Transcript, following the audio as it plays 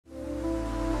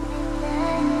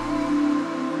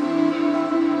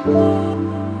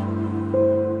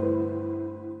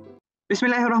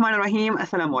Bismillahirrahmanirrahim.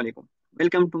 Assalamu alaikum.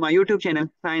 Welcome to my YouTube channel,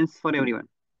 Science for Everyone.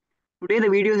 Today the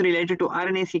video is related to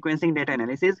RNA sequencing data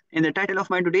analysis, and the title of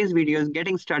my today's video is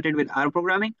Getting Started with R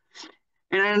Programming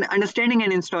and Understanding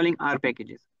and Installing R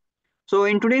Packages. So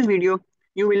in today's video,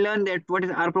 you will learn that what is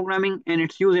R programming and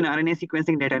its use in RNA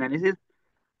sequencing data analysis,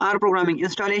 R programming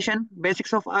installation,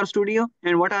 basics of R Studio,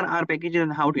 and what are R packages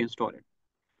and how to install it.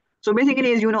 So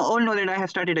basically, as you all know that I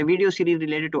have started a video series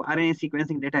related to RNA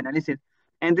sequencing data analysis,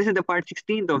 and this is the part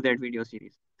 16th of that video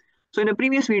series. So in the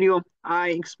previous video, I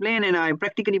explained and I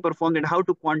practically performed that how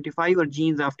to quantify your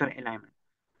genes after alignment.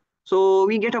 So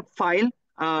we get a file,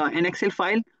 an Excel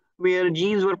file, where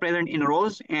genes were present in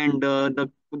rows and the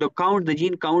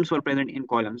gene counts were present in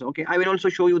columns. Okay, I will also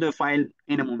show you the file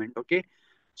in a moment. Okay,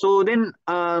 so then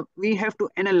we have to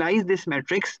analyze this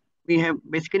matrix. We have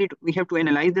to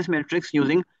analyze this matrix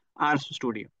using R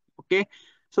Studio. Okay,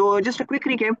 so just a quick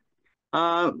recap.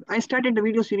 I started the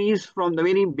video series from the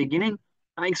very beginning.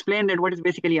 I explained that what is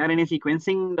basically RNA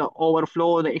sequencing, the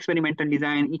overflow, the experimental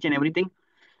design, each and everything.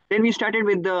 Then we started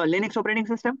with the Linux operating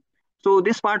system. So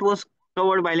this part was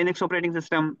covered by Linux operating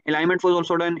system. Alignment was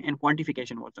also done and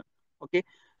quantification was done. Okay.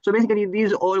 So basically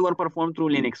these all were performed through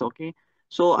Linux. Okay.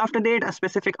 So after that, a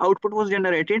specific output was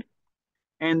generated,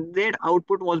 and that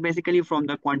output was basically from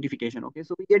the quantification. Okay.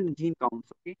 So we get the gene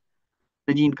counts. Okay.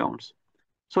 The gene counts.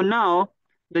 So now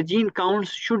the gene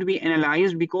counts should be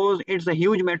analyzed because it's a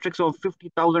huge matrix of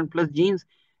 50,000 plus genes,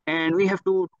 and we have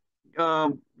to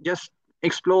just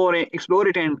explore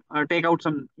it and take out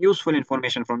some useful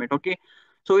information from it. Okay,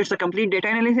 so it's a complete data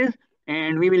analysis,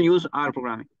 and we will use R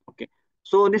programming. Okay,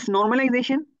 so this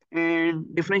normalization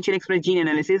and differential express gene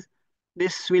analysis,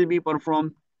 this will be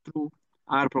performed through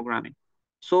R programming.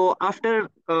 So after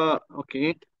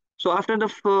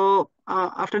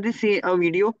after this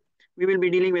video, we will be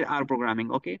dealing with R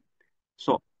programming. Okay,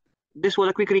 so this was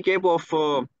a quick recap of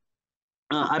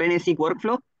RNA-seq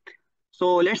workflow.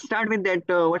 So let's start with that.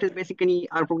 What is basically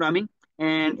R programming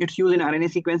and its use in RNA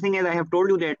sequencing? As I have told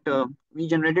you that we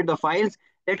generated the files.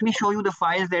 Let me show you the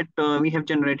files that we have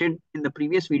generated in the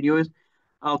previous videos.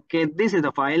 Okay, this is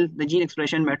the file, the gene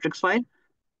expression matrix file,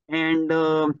 and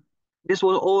this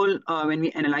was all when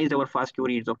we analyzed our FASTQ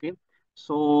reads. Okay,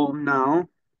 so now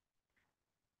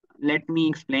let me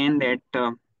explain that.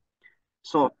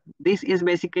 So this is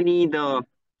basically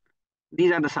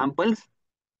these are the samples,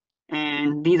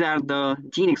 and these are the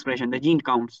gene expression, the gene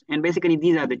counts, and basically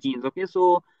these are the genes. Okay,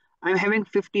 so I'm having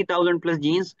 50,000 plus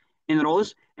genes in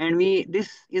rows, and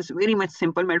this is very much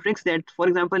simple matrix that, for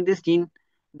example, this gene,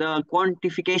 the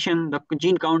quantification, the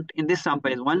gene count in this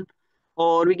sample is 1,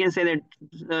 or we can say that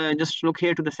just look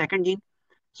here to the second gene.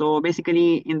 So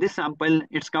basically in this sample,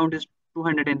 its count is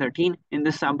 213. In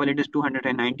this sample, it is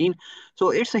 219. So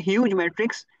it's a huge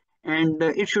matrix, and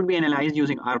it should be analyzed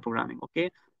using R programming.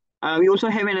 Okay. We also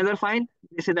have another file.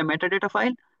 This is the metadata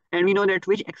file, and we know that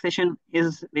which accession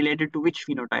is related to which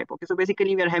phenotype. Okay, so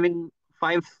basically we are having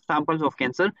 5 samples of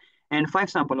cancer and 5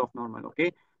 samples of normal.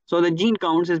 Okay, so the gene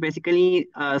counts is basically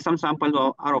some samples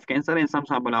are of cancer and some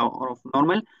samples are of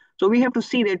normal. So we have to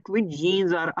see that which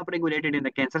genes are upregulated in the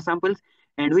cancer samples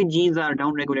and which genes are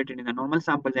downregulated in the normal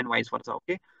samples and vice versa.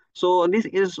 Okay, so this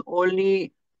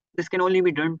can only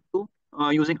be done to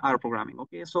using R programming.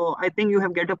 Okay, so I think you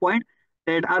have get a point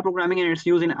that R programming and its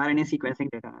use in RNA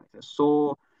sequencing data analysis.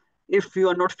 So if you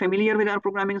are not familiar with R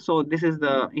programming, so this is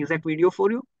the exact video for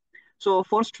you. So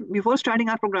first, before starting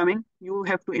R programming, you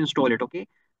have to install it. Okay,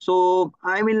 so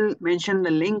I will mention the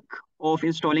link of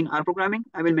installing R programming.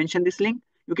 I will mention this link.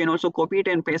 You can also copy it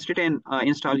and paste it and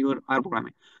install your R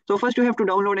programming. So first you have to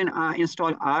download and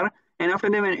install R, and after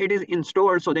that when it is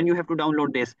installed, so then you have to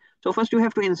download this. So first you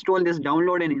have to install this,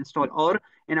 download and install R,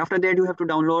 and after that you have to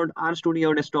download R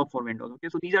Studio Desktop for Windows. Okay,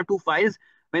 so these are two files.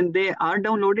 When they are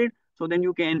downloaded, so then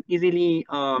you can easily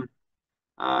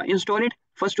install it.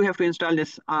 First you have to install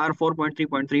this R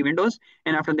 4.3.3 Windows,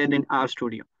 and after that then R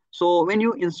Studio. So when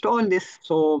you install this,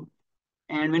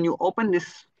 and when you open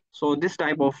this, so this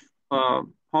type of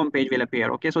home page will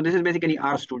appear. Okay, so this is basically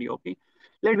R Studio. Okay,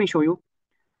 let me show you.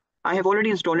 I have already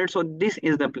installed it. So this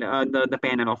is the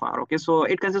panel of R. Okay, so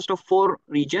it consists of 4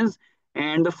 regions,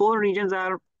 and the 4 regions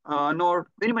are not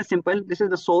very much simple. This is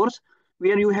the source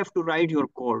where you have to write your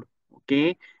code.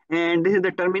 Okay, and this is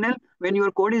the terminal when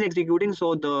your code is executing.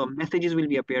 So the messages will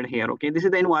be appeared here. Okay, this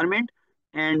is the environment,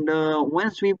 and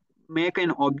once we make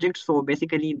an object, so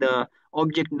basically the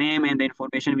object name and the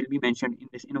information will be mentioned in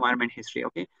this environment history.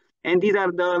 Okay, and these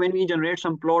are the when we generate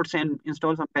some plots and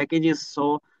install some packages,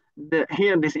 so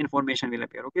here this information will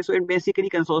appear. Okay, so it basically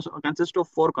consists of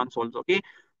four consoles. Okay,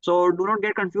 so do not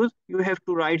get confused, you have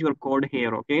to write your code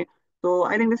here. Okay, so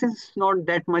I think this is not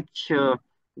that much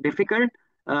difficult.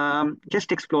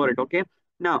 Just explore it. Okay,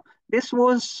 now this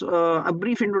was a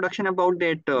brief introduction about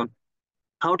that,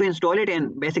 how to install it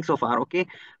and basics of R. Okay,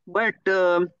 but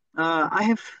I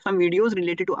have some videos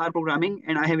related to R programming,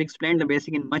 and I have explained the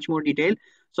basic in much more detail.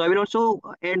 So I will also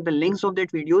add the links of that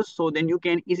videos, so then you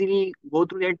can easily go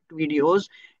through that videos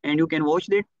and you can watch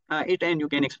it and you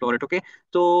can explore it. Okay,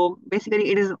 so basically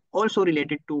it is also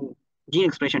related to gene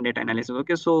expression data analysis.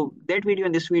 Okay, so that video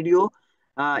and this video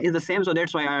is the same, so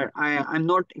that's why I'm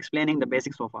not explaining the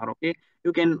basics of R. Okay,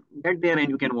 you can get there and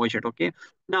you can watch it. Okay,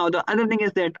 now the other thing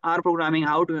is that R programming,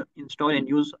 how to install and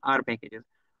use R packages.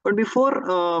 But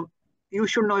before, you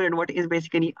should know that what is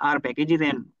basically R packages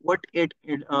and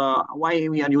why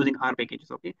we are using R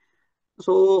packages. Okay,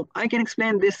 so I can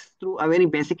explain this through a very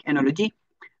basic analogy.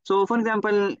 So, for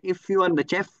example, if you are the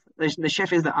chef, the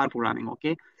chef is the R programming.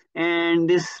 Okay, and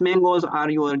these mangoes are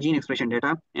your gene expression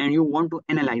data, and you want to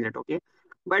analyze it. Okay,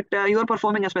 but you are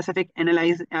performing a specific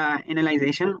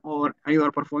analyzation, or you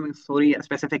are performing, sorry, a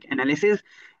specific analysis,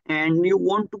 and you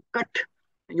want to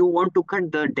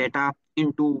cut the data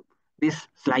into these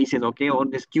slices. Okay, or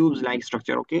this cubes like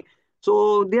structure. Okay,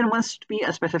 so there must be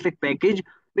a specific package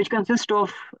which consists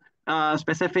of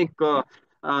specific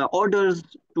orders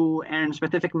to and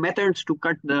specific methods to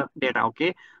cut the data.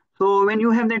 Okay, so when you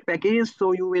have that package,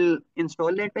 so you will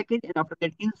install that package, and after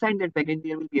that, inside that package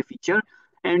there will be a feature,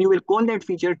 and you will call that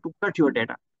feature to cut your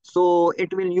data. So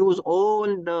it will use all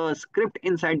the script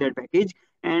inside that package,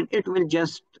 and it will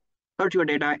just cut your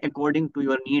data according to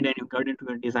your need and according to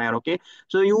your desire. Okay,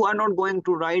 so you are not going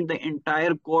to write the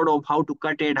entire code of how to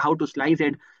cut it, how to slice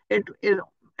it.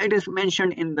 It is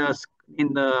mentioned in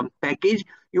the package.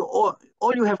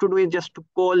 All you have to do is just to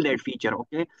call that feature.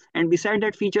 Okay, and beside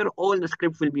that feature, all the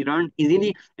script will be run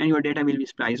easily and your data will be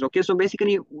spliced. Okay, so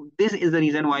basically this is the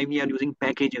reason why we are using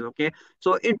packages. Okay,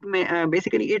 so it may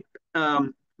basically it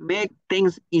make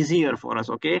things easier for us.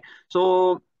 Okay,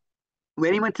 so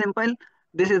very much simple.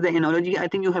 This is the analogy, I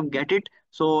think you have get it.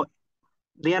 So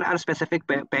there are specific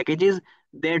packages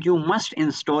that you must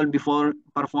install before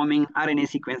performing RNA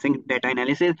sequencing data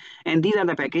analysis, and these are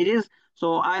the packages.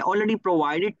 So I already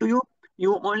provided to you.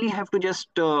 You only have to just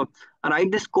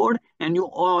write this code, and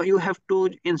you have to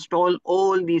install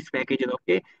all these packages.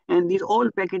 Okay, and these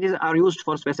all packages are used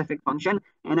for specific function,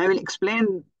 and I will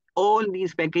explain all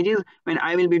these packages when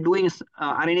I will be doing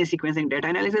RNA sequencing data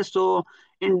analysis. So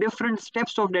in different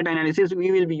steps of data analysis,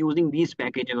 we will be using these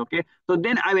packages. Okay, so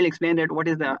then I will explain that what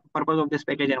is the purpose of this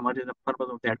package and what is the purpose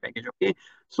of that package. Okay,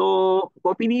 so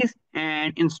copy these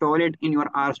and install it in your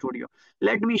R Studio.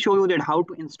 Let me show you that how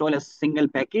to install a single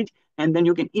package, and then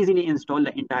you can easily install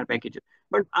the entire package.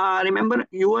 But remember,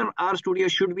 your R Studio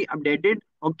should be updated.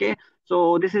 Okay,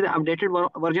 so this is the updated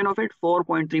version of it,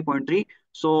 4.3.3.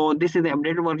 So this is the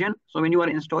updated version. So when you are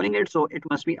installing it, so it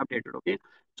must be updated. Okay,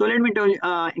 so let me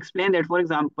explain that. For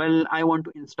example, I want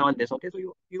to install this. Okay, so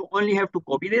you only have to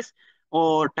copy this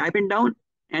or type it down,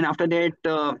 and after that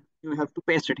you have to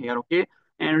paste it here. Okay,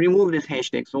 and remove this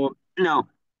hashtag. So now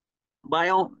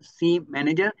BioC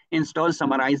Manager install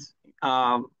summarize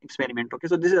experiment. Okay,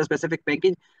 so this is a specific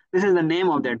package. This is the name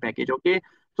of that package. Okay,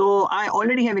 so I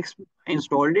already have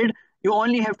installed it. You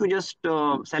only have to just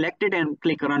select it and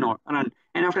click run or run,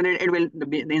 and after that it will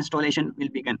the installation will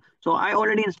begin. So I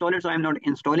already installed it, so I'm not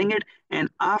installing it. And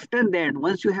after that,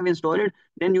 once you have installed it,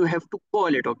 then you have to call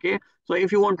it. Okay, so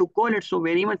if you want to call it, so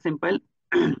very much simple.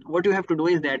 What you have to do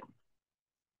is that,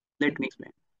 let me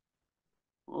explain.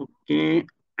 Okay,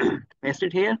 paste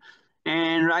it here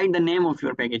and write the name of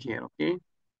your package here. Okay,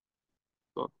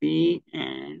 copy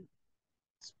and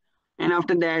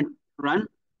after that run.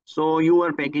 So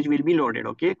your package will be loaded.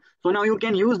 Okay, so now you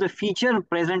can use the feature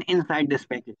present inside this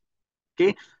package.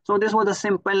 Okay, so this was the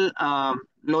simple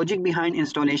logic behind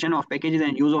installation of packages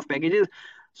and use of packages.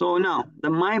 So now the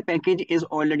my package is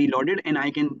already loaded, and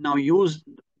I can now use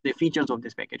the features of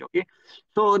this package. Okay,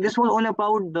 so this was all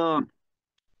about the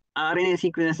RNA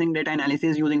sequencing data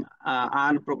analysis using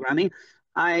R programming.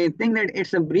 I think that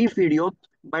it's a brief video,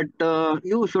 but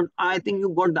I think you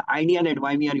got the idea that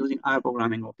why we are using R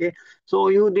programming. Okay, so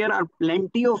there are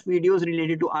plenty of videos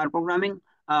related to R programming.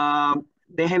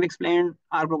 They have explained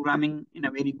R programming in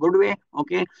a very good way.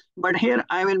 Okay, but here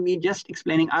I will be just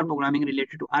explaining R programming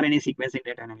related to RNA sequencing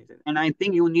data analysis, and I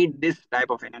think you need this type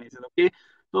of analysis. Okay,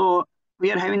 so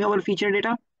we are having our feature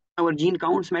data, our gene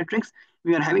counts matrix.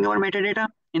 We are having our metadata.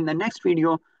 In the next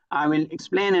video, I will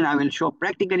explain and I will show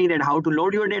practically that how to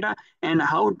load your data and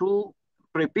how to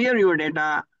prepare your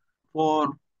data for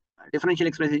differential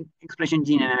expression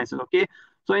gene analysis. Okay.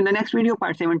 So in the next video,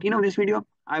 part 17 of this video,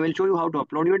 I will show you how to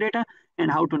upload your data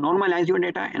and how to normalize your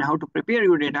data and how to prepare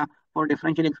your data for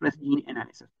differential expression gene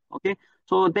analysis. Okay.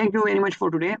 So thank you very much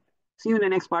for today. See you in the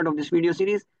next part of this video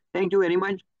series. Thank you very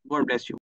much. God bless you.